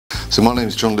So my name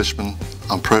is John Dishman.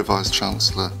 I'm Pro Vice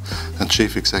Chancellor and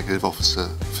Chief Executive Officer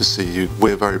for CEU.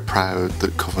 We're very proud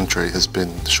that Coventry has been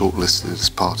shortlisted as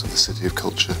part of the City of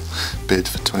Culture bid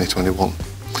for 2021.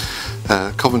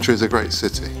 Coventry is a great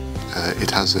city.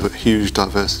 It has a huge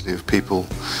diversity of people,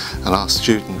 and our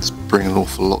students bring an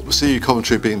awful lot. CEU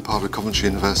Coventry, being part of Coventry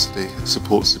University,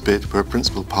 supports the bid. We're a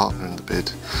principal partner in the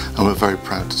bid, and we're very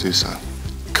proud to do so.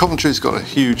 Coventry's got a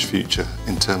huge future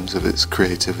in terms of its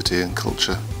creativity and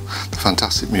culture. The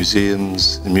fantastic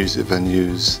museums, the music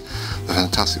venues, the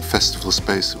fantastic festival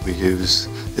space that we use.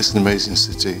 It's an amazing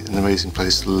city, an amazing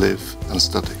place to live and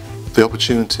study. The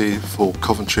opportunity for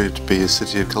Coventry to be a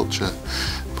city of culture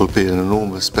will be an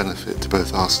enormous benefit to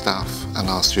both our staff and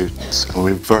our students, and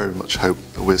we very much hope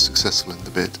that we're successful in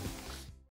the bid.